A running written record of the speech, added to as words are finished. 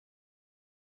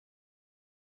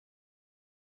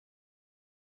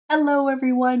Hello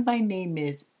everyone, my name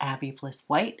is Abby Bliss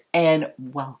White and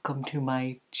welcome to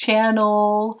my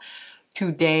channel.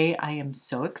 Today I am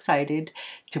so excited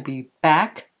to be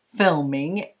back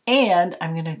filming and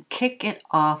I'm going to kick it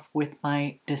off with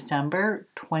my December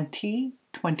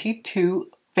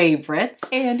 2022 favorites,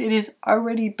 and it has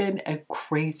already been a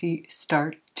crazy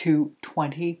start to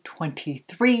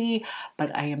 2023,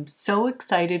 but I am so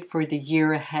excited for the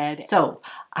year ahead. So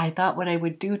I thought what I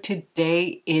would do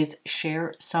today is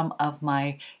share some of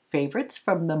my favorites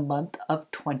from the month of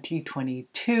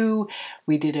 2022.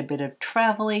 We did a bit of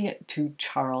traveling to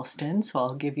Charleston, so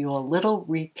I'll give you a little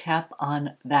recap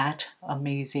on that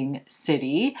amazing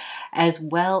city, as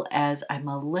well as I'm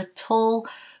a little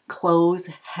clothes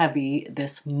heavy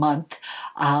this month.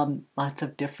 Lots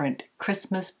of different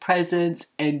Christmas presents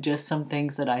and just some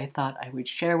things that I thought I would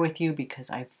share with you because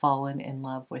I've fallen in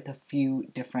love with a few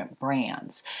different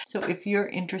brands. So if you're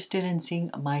interested in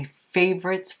seeing my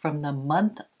favorites from the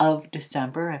month of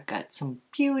December, I've got some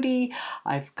beauty,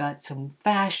 I've got some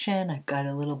fashion, I've got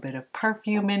a little bit of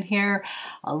perfume in here,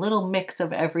 a little mix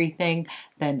of everything,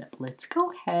 then let's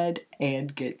go ahead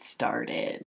and get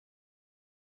started.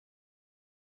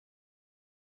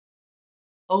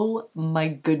 Oh my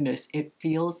goodness, it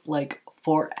feels like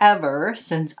forever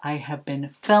since I have been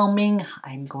filming.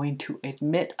 I'm going to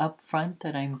admit up front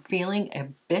that I'm feeling a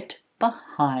bit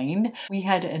behind. We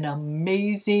had an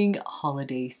amazing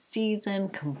holiday season,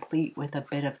 complete with a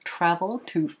bit of travel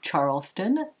to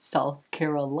Charleston, South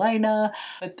Carolina.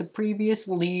 But the previous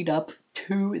lead up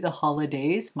to the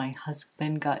holidays, my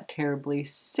husband got terribly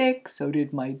sick, so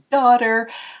did my daughter.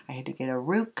 I had to get a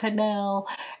root canal,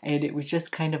 and it was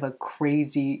just kind of a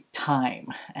crazy time.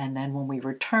 And then when we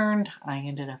returned, I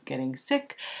ended up getting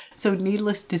sick. So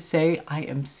needless to say, I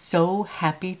am so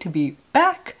happy to be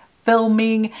back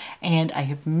filming, and I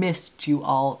have missed you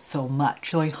all so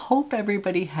much. So I hope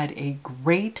everybody had a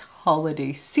great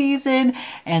holiday season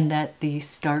and that the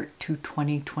start to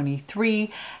 2023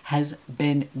 has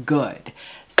been good.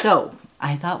 So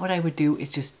I thought what I would do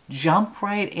is just jump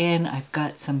right in. I've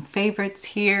got some favorites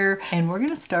here, and we're going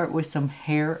to start with some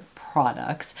hair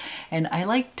products, and I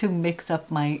like to mix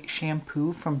up my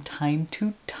shampoo from time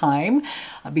to time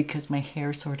because my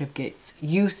hair sort of gets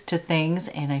used to things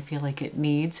and I feel like it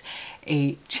needs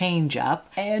a change up.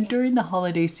 And during the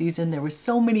holiday season there were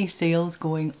so many sales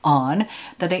going on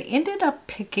that I ended up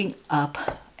picking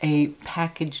up a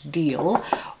package deal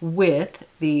with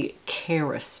the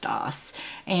Kérastase,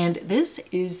 and this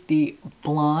is the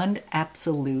Blonde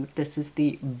Absolute. This is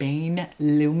the Bain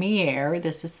Lumiere.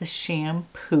 This is the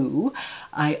shampoo.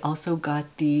 I also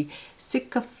got the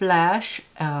Cica Flash.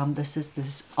 This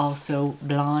is also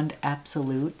Blonde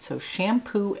Absolute. So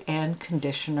shampoo and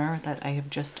conditioner that I have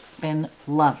just been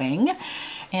loving.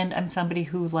 And I'm somebody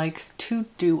who likes to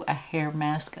do a hair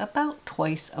mask about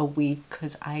twice a week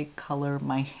because I color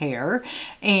my hair.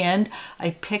 And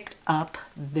I picked up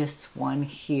this one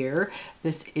here.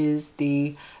 This is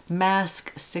the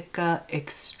Mask Cica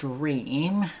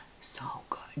Extreme. So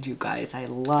good, you guys. I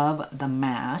love the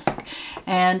mask.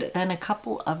 And then a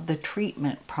couple of the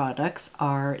treatment products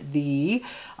are the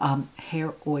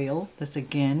hair oil. This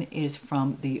again is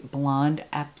from the Blonde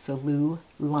Absolute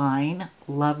line.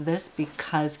 Love this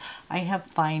because I have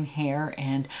fine hair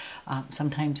and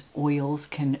sometimes oils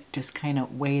can just kind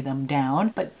of weigh them down,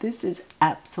 but this is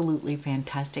absolutely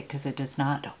fantastic because it does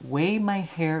not weigh my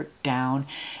hair down.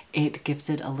 It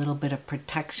gives it a little bit of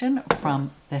protection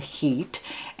from the heat.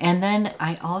 And then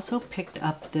I also picked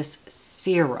up this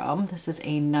serum. This is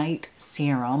a night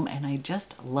serum and I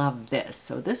just love this.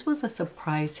 So this was a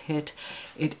surprise hit.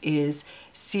 It is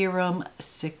Serum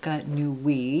Cica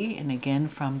Nuit, and again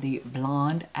from the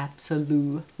Blonde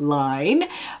Absolute line,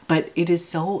 but it is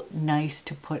so nice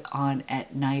to put on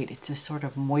at night. It just sort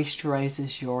of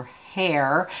moisturizes your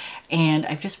hair, and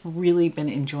I've just really been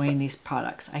enjoying these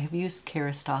products. I have used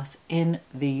Kérastase in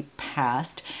the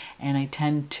past, and I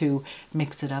tend to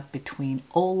mix it up between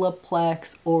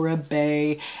Olaplex,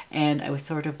 Oribe, and I was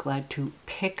sort of glad to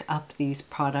pick up these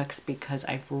products because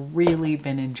I've really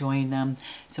been enjoying them.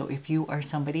 So if you are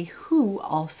somebody who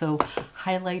also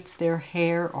highlights their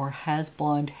hair or has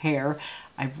blonde hair,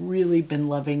 I've really been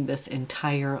loving this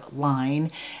entire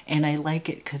line, and I like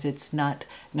it because it's not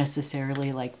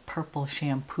necessarily like purple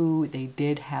shampoo. They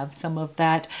did have some of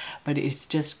that, but it's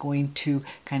just going to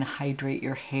kind of hydrate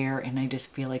your hair, and I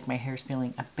just feel like my hair's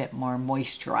feeling a bit more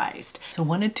moisturized. So I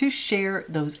wanted to share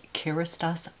those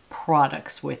Kérastase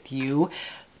products with you.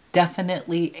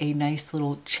 definitely a nice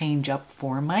little change up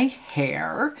for my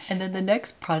hair. And then the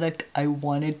next product I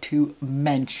wanted to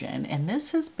mention, and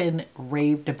this has been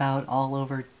raved about all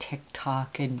over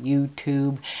TikTok and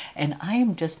YouTube, and I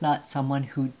am just not someone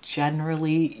who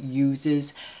generally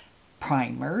uses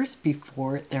primers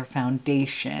before their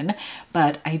foundation,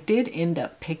 but I did end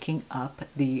up picking up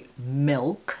the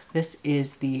Milk. This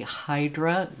is the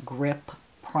Hydra Grip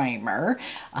Primer.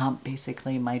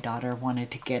 Basically my daughter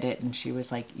wanted to get it and she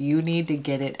was like, you need to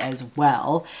get it as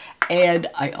well. And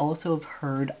I also have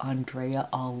heard Andrea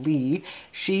Ali,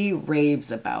 she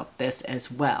raves about this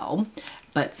as well.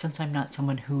 But since I'm not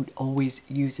someone who always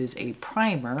uses a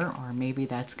primer, or maybe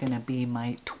that's going to be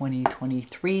my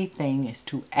 2023 thing, is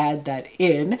to add that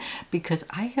in, because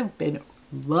I have been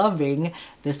loving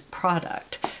this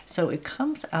product. So it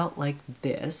comes out like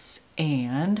this,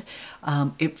 and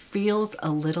it feels a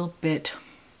little bit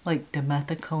like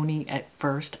dimethicone at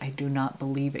first. I do not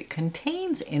believe it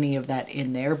contains any of that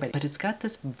in there, but it's got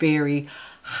this very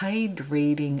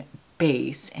hydrating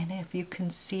base, and if you can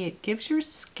see, it gives your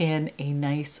skin a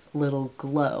nice little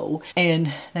glow,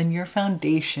 and then your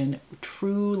foundation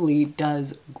truly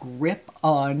does grip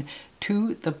on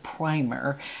to the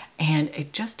primer, and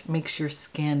it just makes your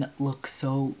skin look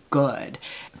so good.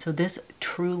 So this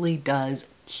truly does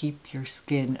keep your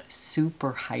skin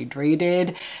super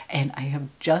hydrated, and I have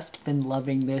just been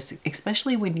loving this,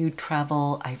 especially when you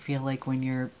travel. I feel like when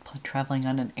you're traveling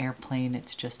on an airplane,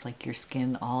 it's just like your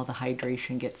skin, all the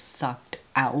hydration gets sucked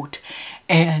out,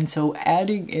 and so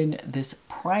adding in this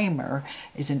primer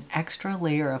is an extra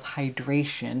layer of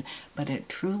hydration, but it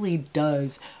truly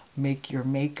does make your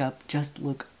makeup just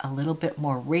look a little bit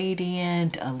more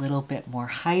radiant, a little bit more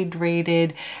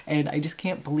hydrated, and I just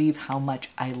can't believe how much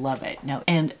I love it. Now,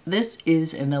 and this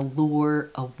is an Allure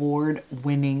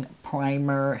award-winning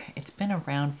primer. It's been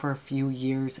around for a few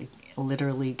years. It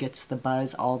literally gets the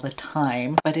buzz all the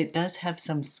time, but it does have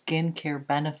some skincare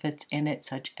benefits in it,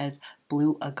 such as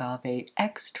blue agave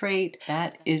extract.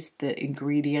 That is the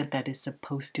ingredient that is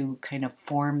supposed to kind of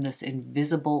form this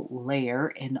invisible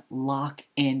layer and lock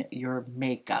in your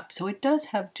makeup. So it does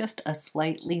have just a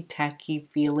slightly tacky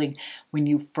feeling when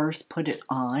you first put it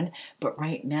on, but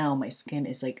right now my skin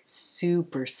is like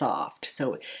super soft.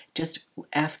 So just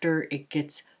after it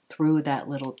gets through that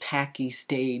little tacky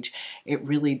stage, it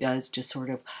really does just sort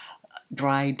of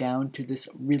dry down to this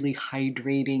really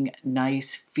hydrating,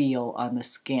 nice feel on the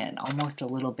skin, almost a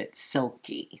little bit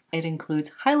silky. It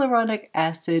includes hyaluronic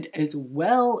acid as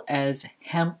well as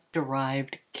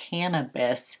hemp-derived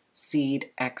cannabis seed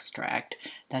extract.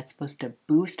 That's supposed to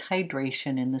boost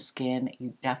hydration in the skin.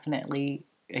 You definitely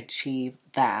achieve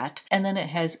that. And then it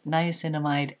has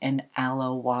niacinamide and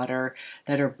aloe water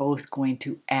that are both going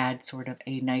to add sort of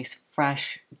a nice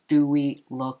fresh dewy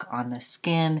look on the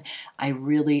skin. I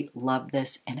really love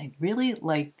this, and I really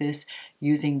like this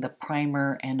using the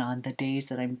primer, and on the days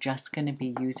that I'm just going to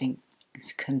be using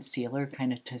concealer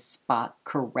kind of to spot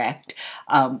correct.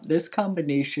 This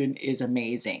combination is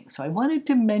amazing. So I wanted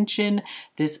to mention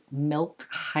this Milk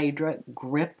Hydra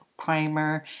Grip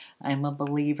Primer. I'm a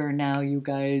believer now, you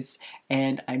guys,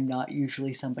 and I'm not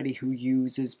usually somebody who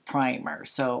uses primer.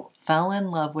 So fell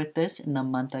in love with this in the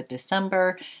month of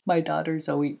December. My daughter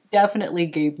Zoe definitely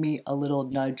gave me a little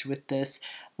nudge with this.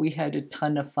 We had a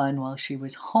ton of fun while she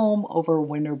was home over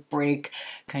winter break,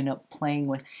 kind of playing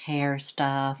with hair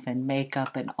stuff and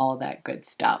makeup and all that good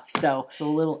stuff. So a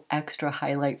little extra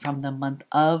highlight from the month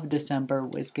of December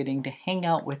was getting to hang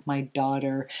out with my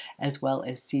daughter as well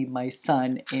as see my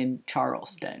son in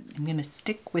Charleston. I'm going to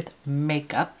stick with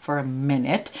makeup for a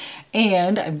minute,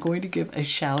 and I'm going to give a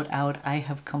shout out. I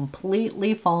have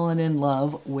completely fallen in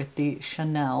love with the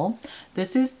Chanel.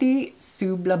 This is the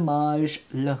Sublimage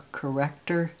Le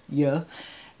Corrector. Yeah.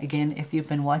 Again, if you've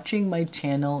been watching my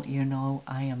channel, you know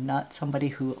I am not somebody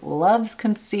who loves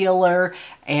concealer,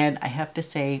 and I have to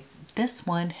say this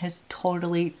one has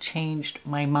totally changed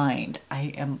my mind.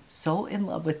 I am so in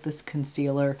love with this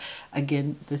concealer.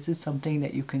 Again, this is something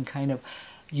that you can kind of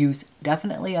use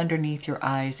definitely underneath your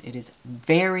eyes. It is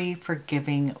very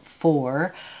forgiving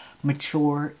for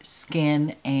mature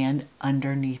skin and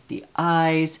underneath the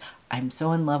eyes. I'm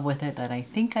so in love with it that I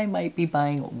think I might be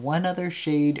buying one other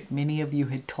shade. Many of you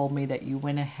had told me that you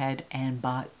went ahead and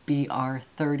bought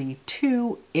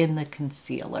BR32 in the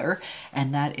concealer,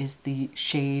 and that is the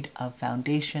shade of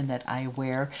foundation that I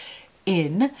wear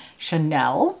in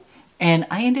Chanel. And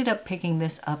I ended up picking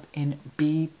this up in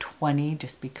B20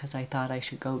 just because I thought I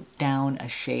should go down a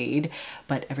shade.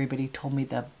 But everybody told me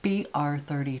the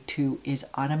BR32 is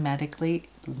automatically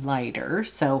lighter,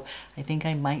 so I think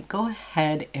I might go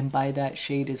ahead and buy that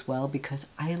shade as well because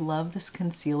I love this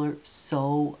concealer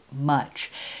so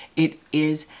much. It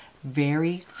is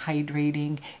very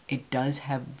hydrating. It does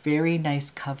have very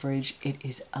nice coverage. It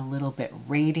is a little bit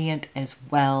radiant as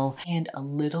well, and a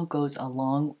little goes a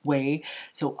long way.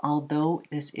 So although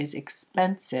this is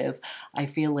expensive, I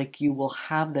feel like you will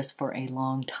have this for a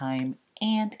long time,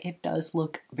 and it does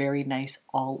look very nice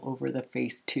all over the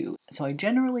face too. So I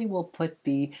generally will put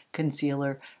the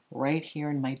concealer right here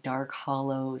in my dark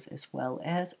hollows as well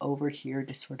as over here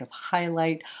to sort of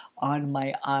highlight on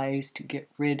my eyes to get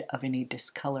rid of any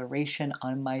discoloration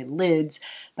on my lids.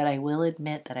 But I will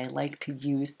admit that I like to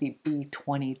use the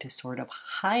B20 to sort of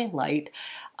highlight,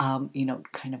 you know,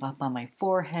 kind of up on my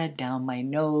forehead, down my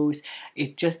nose.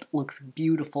 It just looks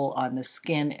beautiful on the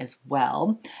skin as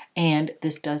well. And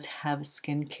this does have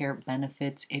skincare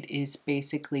benefits. It is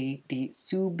basically the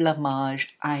Sublimage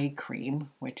eye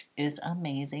cream, which is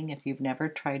amazing. If you've never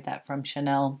tried that from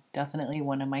Chanel, definitely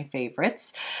one of my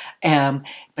favorites.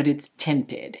 But it's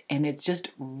tinted and it's just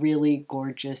really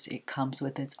gorgeous. It comes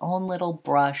with its own little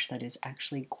brush that is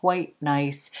actually quite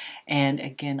nice. And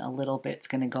again, a little bit's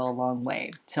going to go a long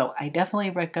way. So I definitely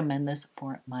recommend this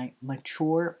for my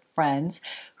mature friends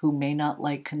who may not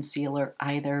like concealer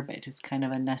either, but it's kind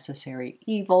of a necessary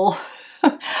evil.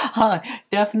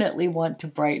 Definitely want to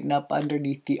brighten up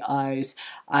underneath the eyes.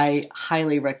 I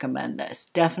highly recommend this.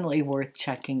 Definitely worth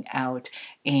checking out.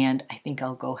 And I think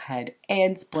I'll go ahead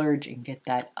and splurge and get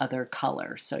that other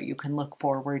color. So you can look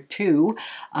forward to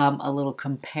a little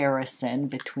comparison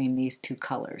between these two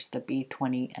colors, the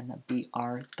B20 and the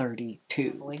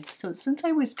BR32. So since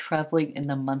I was traveling in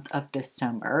the month of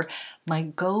December, my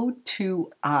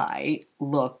go-to eye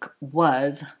look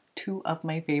was two of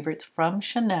my favorites from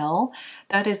Chanel.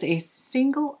 That is a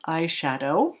single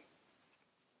eyeshadow,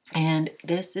 and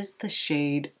this is the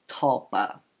shade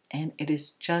Talpa, and it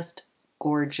is just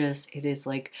gorgeous. It is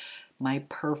like my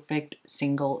perfect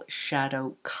single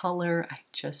shadow color. I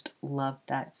just love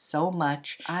that so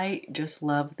much. I just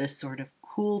love this sort of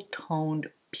cool toned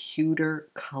pewter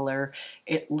color.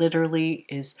 It literally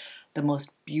is the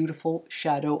most beautiful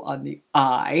shadow on the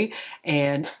eye,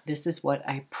 and this is what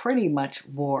I pretty much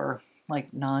wore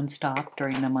like nonstop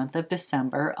during the month of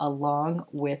December, along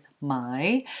with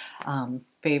my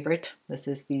favorite. This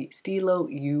is the Stilo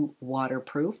U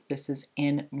Waterproof. This is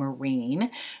in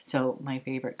marine, so my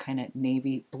favorite kind of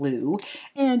navy blue,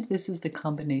 and this is the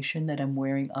combination that I'm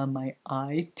wearing on my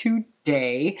eye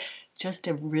today. Just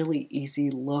a really easy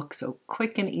look, so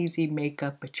quick and easy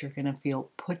makeup, but you're gonna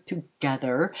feel put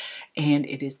together. And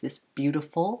it is this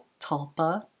beautiful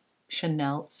Talpa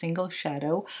Chanel single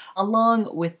shadow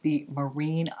along with the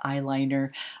marine eyeliner.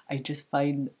 I just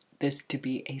find this to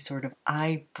be a sort of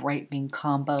eye brightening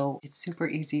combo. It's super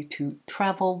easy to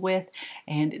travel with,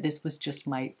 and this was just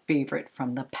my favorite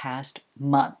from the past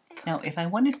month. Now, if I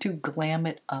wanted to glam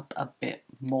it up a bit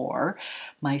more,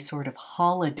 my sort of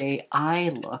holiday eye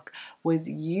look was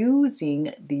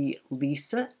using the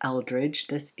Lisa Eldridge.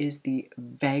 This is the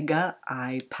Vega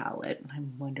eye palette.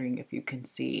 I'm wondering if you can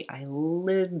see. I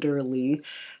literally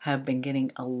have been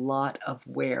getting a lot of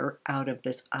wear out of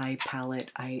this eye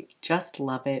palette. I just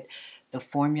love it. The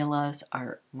formulas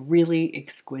are really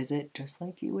exquisite, just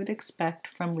like you would expect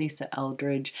from Lisa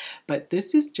Eldridge, but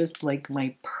this is just like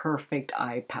my perfect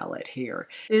eye palette here.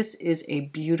 This is a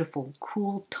beautiful,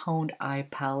 cool toned eye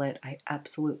palette. I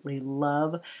absolutely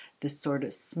love this sort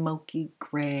of smoky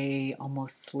gray,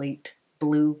 almost slate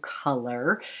blue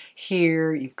color.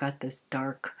 Here you've got this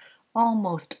dark,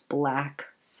 almost black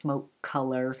smoke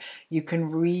color. You can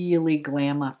really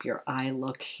glam up your eye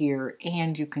look here,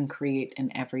 and you can create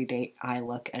an everyday eye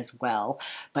look as well.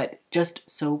 But just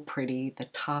so pretty. The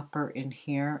topper in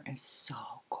here is so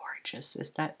gorgeous.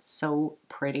 Is that so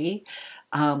pretty?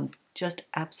 Just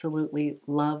absolutely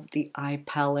love the eye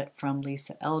palette from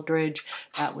Lisa Eldridge.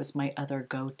 That was my other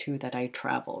go-to that I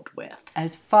traveled with.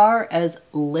 As far as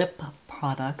lip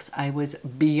products, I was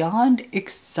beyond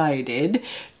excited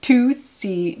to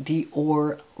see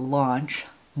Dior launch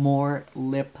more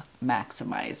lip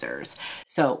maximizers.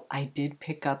 So I did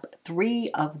pick up 3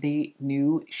 of the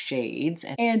new shades,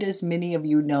 and as many of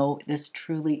you know, this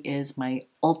truly is my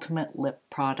ultimate lip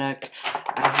product.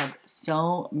 I have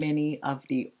so many of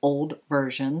the old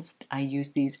versions. I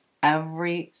use these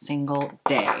every single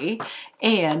day,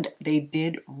 And they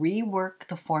did rework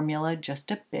the formula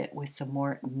just a bit with some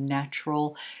more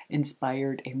natural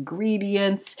inspired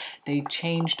ingredients. They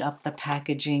changed up the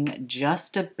packaging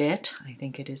just a bit. I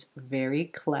think it is very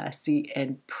classy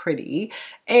and pretty.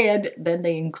 And then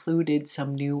they included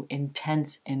some new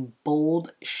intense and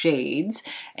bold shades.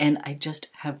 And I just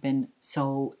have been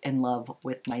so in love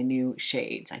with my new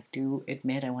shades. I do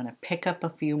admit I want to pick up a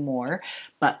few more,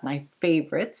 but my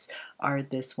favorites are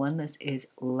this one. This is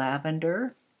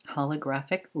lavender,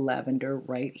 holographic lavender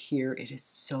right here. It is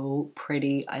so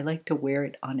pretty. I like to wear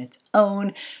it on its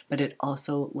own, but it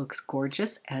also looks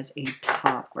gorgeous as a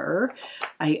topper.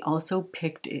 I also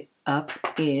picked it up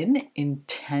in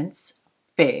Intense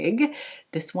Fig.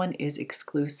 This one is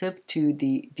exclusive to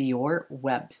the Dior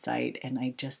website, and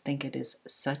I just think it is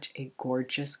such a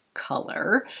gorgeous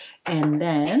color. And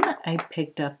then I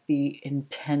picked up the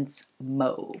Intense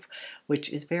Mauve,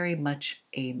 which is very much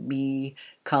a me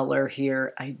color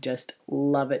here. I just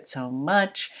love it so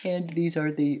much. And these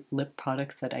are the lip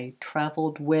products that I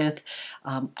traveled with.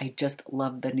 I just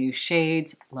love the new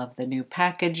shades, love the new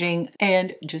packaging,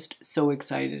 and just so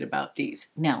excited about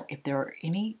these. Now, if there are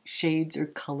any shades or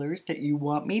colors that you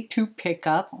want me to pick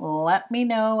up, let me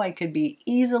know. I could be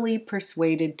easily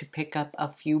persuaded to pick up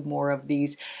a few more of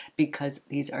these because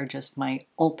these are just my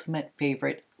ultimate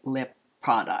favorite lip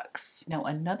products. Now,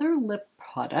 another lip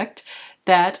product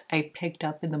that I picked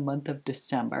up in the month of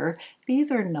December.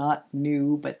 These are not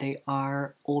new, but they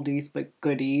are oldies but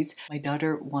goodies. My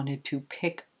daughter wanted to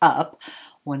pick up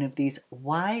one of these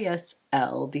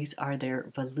YSL. These are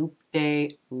their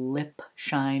Volupte Lip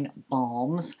Shine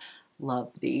Balms.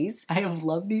 Love these. I have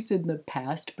loved these in the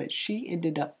past, but she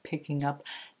ended up picking up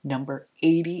number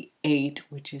 88,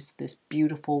 which is this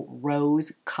beautiful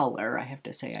rose color. I have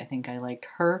to say, I think I like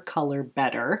her color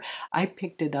better. I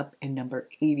picked it up in number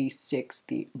 86,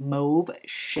 the mauve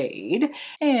shade,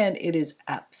 and it is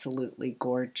absolutely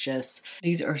gorgeous.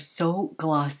 These are so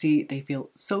glossy. They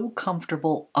feel so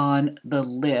comfortable on the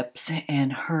lips,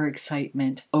 and her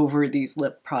excitement over these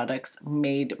lip products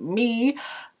made me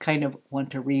kind of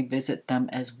want to revisit them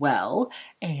as well.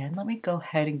 And let me go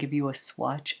ahead and give you a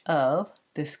swatch of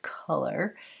this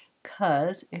color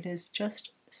because it is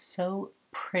just so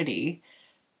pretty.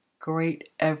 Great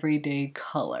everyday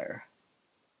color.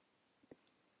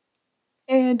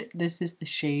 And this is the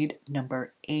shade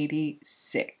number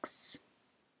 86.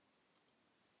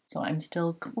 So I'm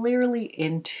still clearly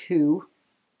into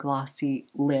glossy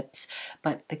lips,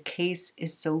 but the case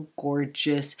is so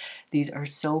gorgeous. These are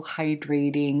so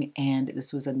hydrating, and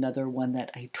this was another one that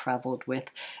I traveled with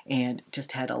and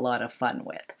just had a lot of fun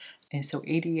with. And so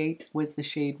 88 was the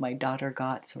shade my daughter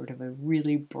got, sort of a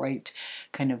really bright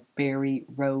kind of berry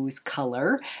rose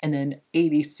color. And then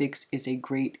 86 is a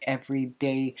great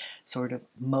everyday sort of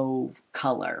mauve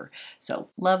color. So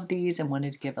love these and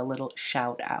wanted to give a little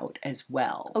shout out as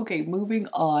well. Okay, moving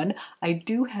on. I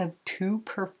do have two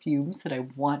perfumes that I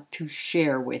want to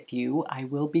share with you. I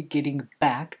will be getting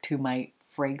back to my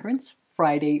Fragrance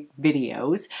Friday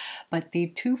videos, but the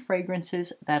two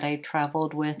fragrances that I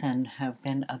traveled with and have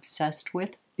been obsessed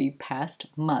with the past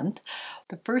month.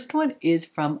 The first one is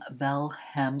from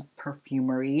Velhem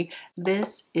Perfumery.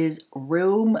 This is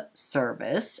Room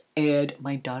Service, and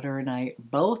my daughter and I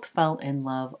both fell in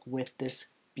love with this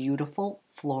beautiful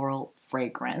floral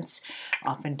fragrance.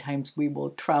 Oftentimes we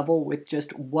will travel with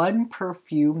just one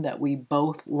perfume that we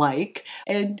both like,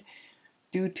 and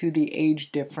due to the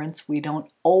age difference, we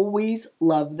don't always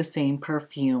love the same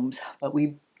perfumes, but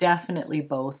we definitely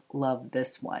both love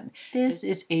this one. This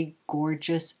is a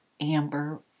gorgeous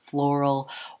amber floral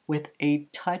with a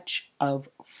touch of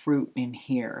fruit in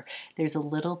here. There's a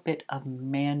little bit of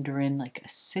mandarin, like a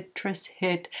citrus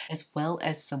hit, as well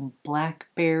as some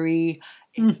blackberry.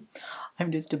 I'm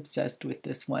just obsessed with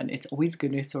this one. It's always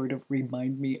going to sort of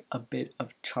remind me a bit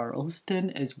of Charleston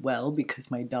as well, because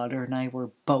my daughter and I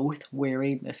were both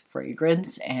wearing this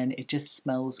fragrance and it just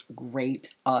smells great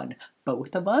on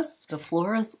both of us. The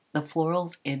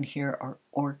florals in here are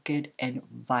orchid and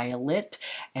violet,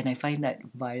 and I find that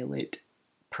violet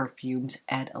perfumes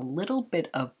add a little bit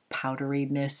of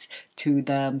powderiness to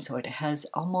them, so it has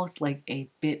almost like a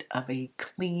bit of a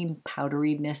clean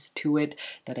powderiness to it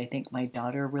that I think my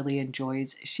daughter really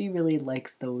enjoys. She really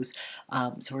likes those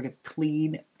sort of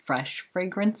clean, fresh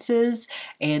fragrances,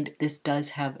 and this does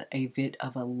have a bit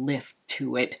of a lift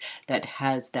to it that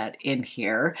has that in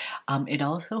here. It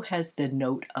also has the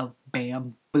note of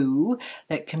bamboo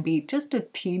that can be just a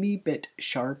teeny bit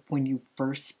sharp when you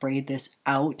first spray this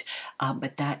out,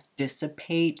 but that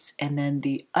dissipates, and then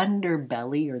the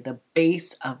underbelly or the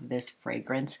base of this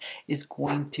fragrance is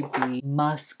going to be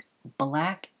musk,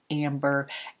 black amber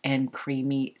and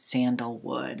creamy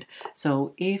sandalwood.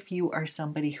 So if you are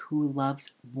somebody who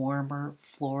loves warmer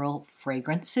floral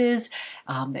fragrances,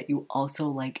 that you also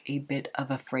like a bit of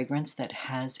a fragrance that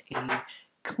has a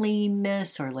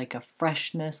cleanness or like a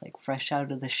freshness, like fresh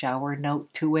out of the shower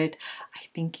note to it, I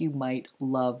think you might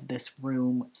love this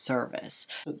room service.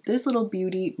 So this little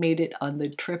beauty made it on the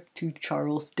trip to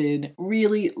Charleston.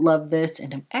 Really love this,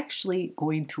 and I'm actually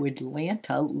going to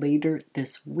Atlanta later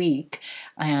this week,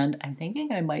 and I'm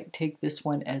thinking I might take this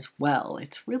one as well.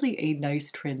 It's really a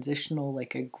nice transitional,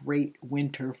 like a great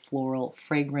winter floral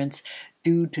fragrance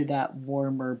due to that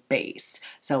warmer base.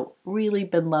 So really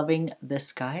been loving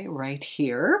this guy right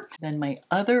here. Then my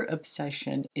other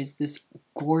obsession is this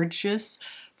gorgeous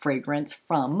fragrance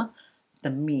from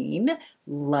Thameen,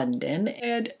 London,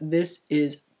 and this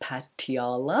is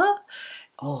Patiala.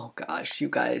 Oh gosh, you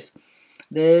guys,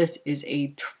 this is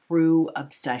a true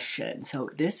obsession.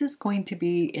 So this is going to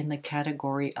be in the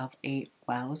category of a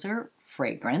wowzer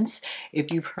fragrance.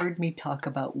 If you've heard me talk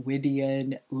about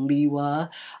Wydian Liwa,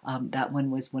 that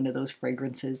one was one of those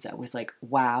fragrances that was like,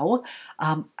 wow.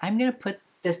 I'm going to put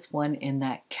this one in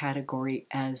that category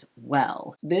as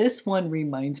well. This one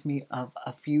reminds me of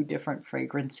a few different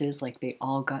fragrances, like they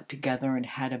all got together and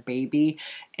had a baby,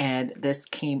 and this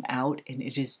came out and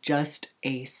it is just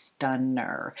a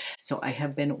stunner. So I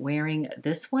have been wearing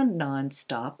this one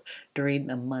nonstop during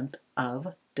the month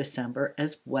of December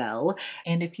as well.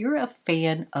 And if you're a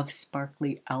fan of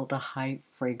sparkly aldehyde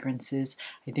fragrances,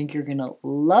 I think you're gonna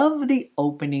love the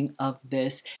opening of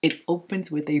this. It opens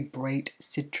with a bright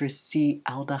citrusy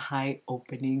aldehyde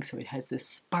opening, so it has this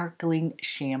sparkling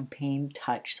champagne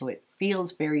touch, so it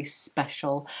feels very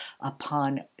special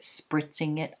upon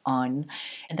spritzing it on.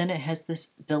 And then it has this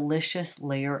delicious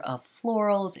layer of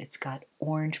florals. It's got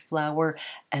orange flower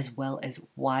as well as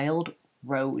wild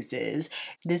roses.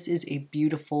 This is a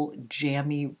beautiful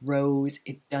jammy rose.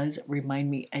 It does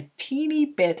remind me a teeny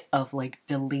bit of like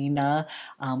Delina.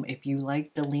 If you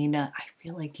like Delina, I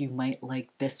feel like you might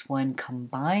like this one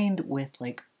combined with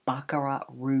like Baccarat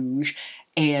Rouge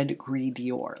and Gris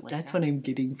Dior. That's what I'm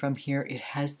getting from here. It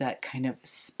has that kind of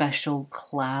special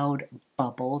cloud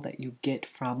bubble that you get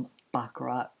from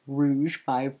Baccarat Rouge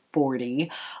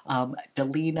 540.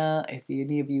 Delina, if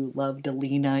any of you love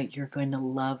Delina, you're going to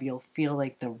love, you'll feel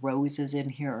like the roses in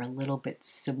here are a little bit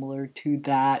similar to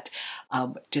that.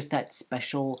 Just that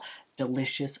special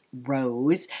delicious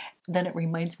rose. Then it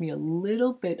reminds me a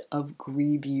little bit of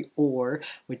Gris Dior,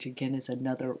 which again is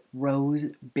another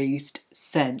rose-based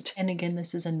scent. And again,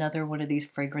 this is another one of these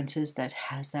fragrances that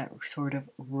has that sort of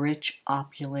rich,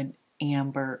 opulent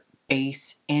amber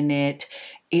base in it.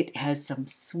 It has some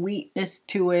sweetness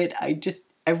to it.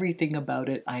 Everything about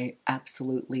it I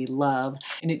absolutely love,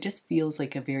 and it just feels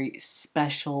like a very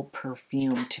special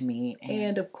perfume to me.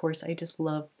 And of course, I just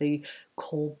love the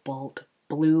cobalt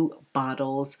blue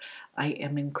bottles. I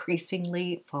am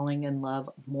increasingly falling in love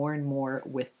more and more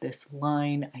with this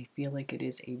line. I feel like it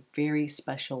is a very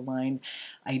special line.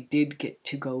 I did get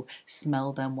to go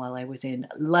smell them while I was in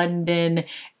London,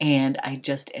 and I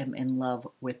just am in love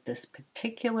with this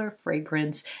particular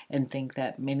fragrance and think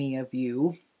that many of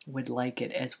you would like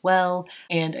it as well.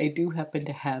 And I do happen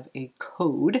to have a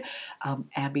code,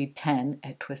 Abby10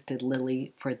 at Twisted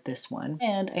Lily for this one.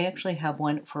 And I actually have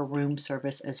one for room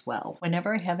service as well.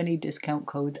 Whenever I have any discount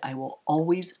codes, I will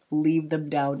always leave them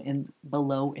down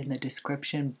below in the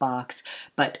description box.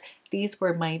 But these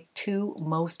were my two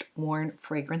most worn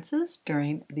fragrances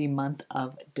during the month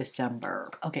of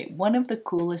December. Okay, one of the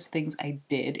coolest things I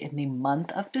did in the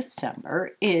month of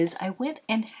December is I went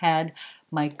and had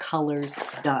my colors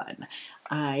done.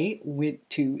 I went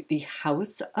to the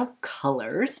House of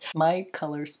Colors. My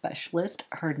color specialist,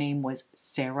 her name was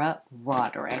Sarah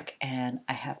Roderick, and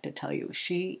I have to tell you,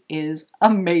 she is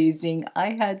amazing.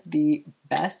 I had the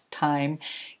best time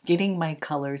getting my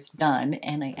colors done,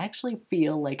 and I actually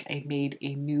feel like I made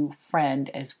a new friend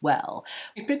as well.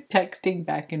 We've been texting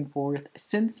back and forth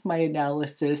since my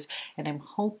analysis, and I'm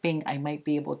hoping I might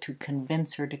be able to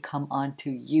convince her to come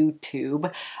onto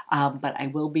YouTube, but I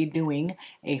will be doing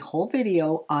a whole video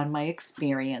on my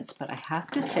experience. But I have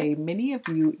to say, many of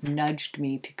you nudged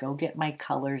me to go get my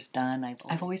colors done.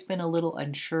 I've always been a little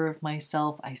unsure of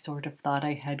myself. I sort of thought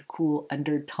I had cool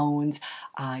undertones.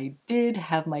 I did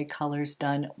have my colors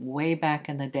done way back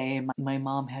in the day. My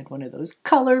mom had one of those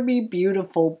color me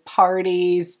beautiful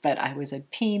parties, but I was a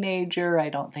teenager. I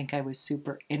don't think I was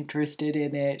super interested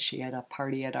in it. She had a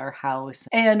party at our house,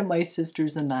 and my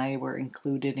sisters and I were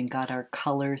included and got our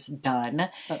colors done.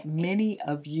 But many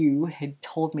of you had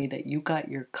told me that you got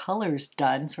your colors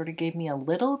done, sort of gave me a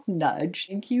little nudge.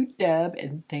 Thank you, Deb,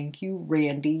 and thank you,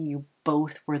 Randy. You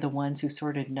both were the ones who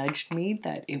sort of nudged me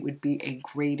that it would be a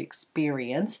great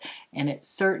experience, and it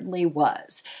certainly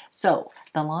was. So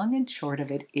the long and short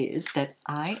of it is that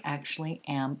I actually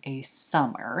am a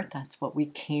summer. That's what we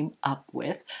came up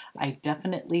with. I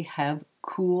definitely have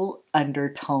cool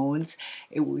undertones.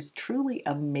 It was truly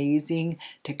amazing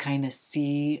to kind of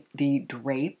see the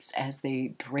drapes as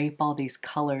they drape all these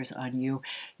colors on you.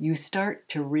 You start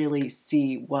to really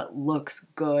see what looks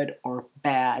good or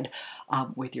bad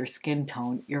with your skin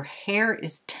tone. Your hair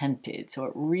is tinted, so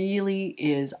it really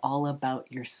is all about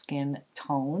your skin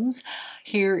tones.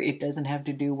 Here it doesn't have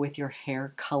to do with your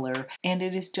hair color, and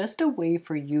it is just a way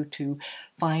for you to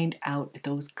find out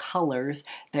those colors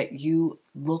that you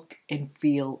look and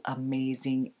feel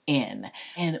amazing in.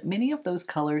 And many of those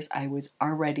colors I was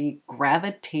already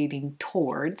gravitating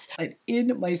towards, but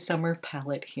in my summer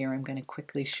palette here, I'm going to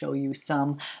quickly show you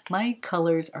some. My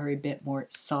colors are a bit more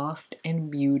soft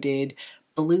and muted.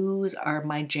 Blues are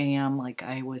my jam. Like,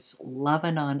 I was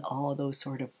loving on all those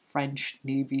sort of French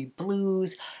navy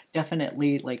blues.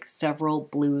 Definitely like several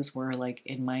blues were like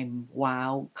in my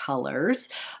wow colors.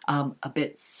 A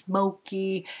bit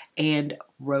smoky, and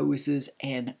roses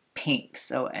and pink.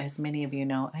 So as many of you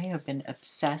know, I have been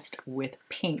obsessed with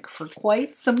pink for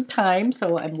quite some time,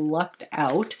 so I'm lucked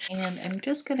out. And I'm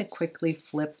just going to quickly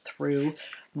flip through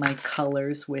my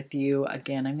colors with you.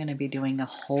 Again, I'm going to be doing a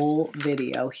whole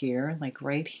video here, like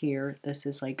right here. This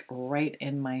is like right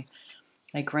in my,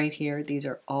 like right here, these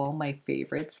are all my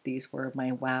favorites. These were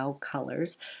my wow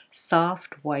colors.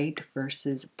 Soft white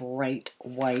versus bright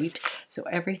white. So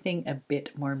everything a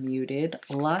bit more muted.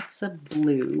 Lots of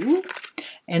blue.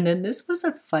 And then this was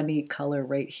a funny color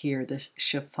right here, this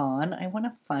chiffon. I want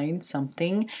to find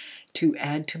something to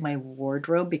add to my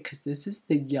wardrobe because this is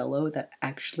the yellow that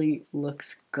actually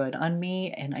looks good on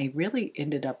me, and I really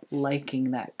ended up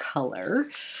liking that color.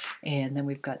 And then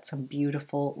we've got some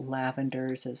beautiful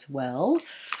lavenders as well.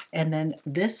 And then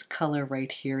this color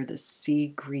right here, the sea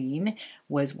green,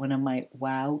 was one of my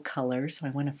wow colors. So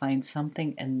I want to find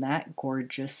something in that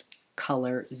gorgeous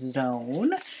color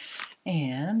zone.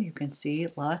 And you can see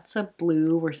lots of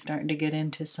blue. We're starting to get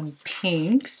into some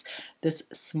pinks. This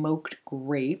smoked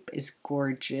grape is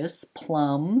gorgeous.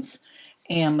 Plums,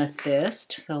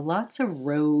 amethyst, so lots of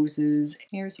roses.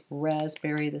 Here's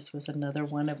raspberry. This was another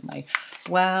one of my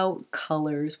wow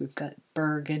colors. We've got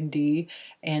burgundy,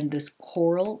 and this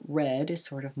coral red is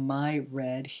sort of my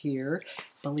red here. I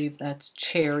believe that's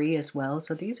cherry as well.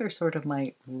 So these are sort of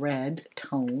my red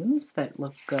tones that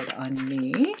look good on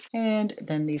me. And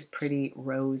then these pretty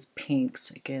rose pinks.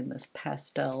 Again, this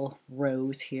pastel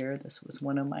rose here. This was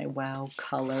one of my wow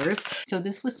colors. So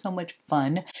this was so much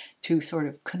fun to sort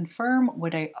of confirm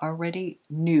what I already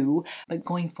knew, but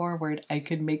going forward, I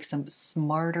could make some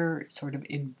smarter sort of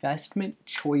investment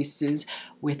choices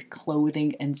with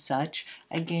clothing and such.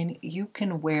 Again, you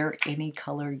can wear any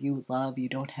color you love. You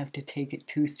don't have to take it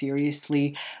too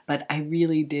seriously, but I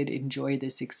really did enjoy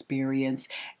this experience,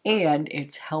 and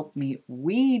it's helped me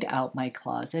weed out my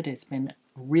closet. It's been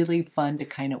really fun to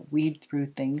kind of weed through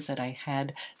things that I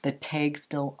had the tag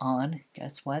still on.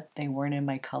 Guess what? They weren't in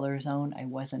my color zone. I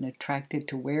wasn't attracted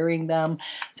to wearing them.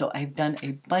 So I've done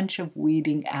a bunch of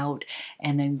weeding out,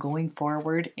 and then going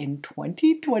forward in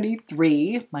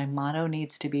 2023, my motto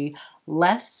needs to be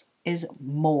less is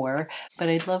more, but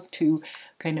I'd love to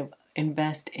kind of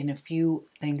invest in a few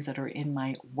things that are in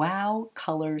my wow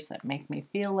colors that make me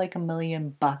feel like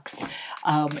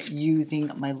 $1,000,000 using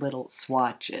my little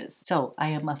swatches. So I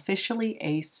am officially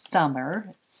a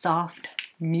summer, soft,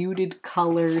 muted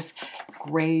colors,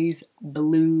 grays,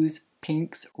 blues,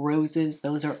 pinks, roses.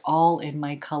 Those are all in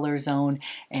my color zone,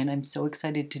 and I'm so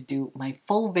excited to do my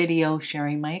full video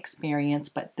sharing my experience,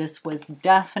 but this was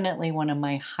definitely one of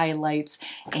my highlights.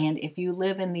 And if you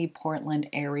live in the Portland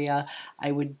area,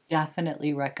 I would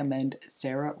definitely recommend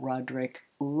Sarah Roderick.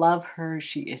 Love her.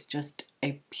 She is just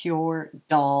a pure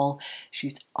doll.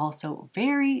 She's also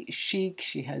very chic.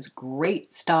 She has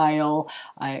great style.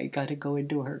 I got to go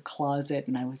into her closet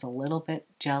and I was a little bit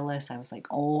jealous. I was like,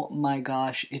 oh my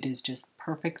gosh, it is just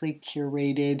perfectly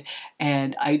curated,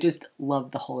 and I just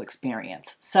love the whole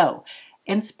experience. So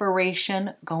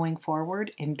inspiration going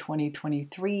forward in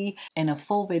 2023, and a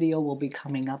full video will be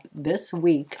coming up this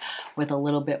week with a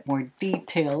little bit more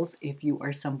details if you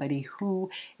are somebody who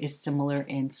is similar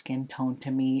in skin tone to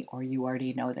me, or you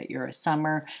already know that you're a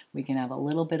summer. We can have a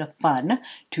little bit of fun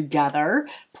together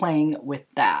playing with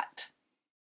that.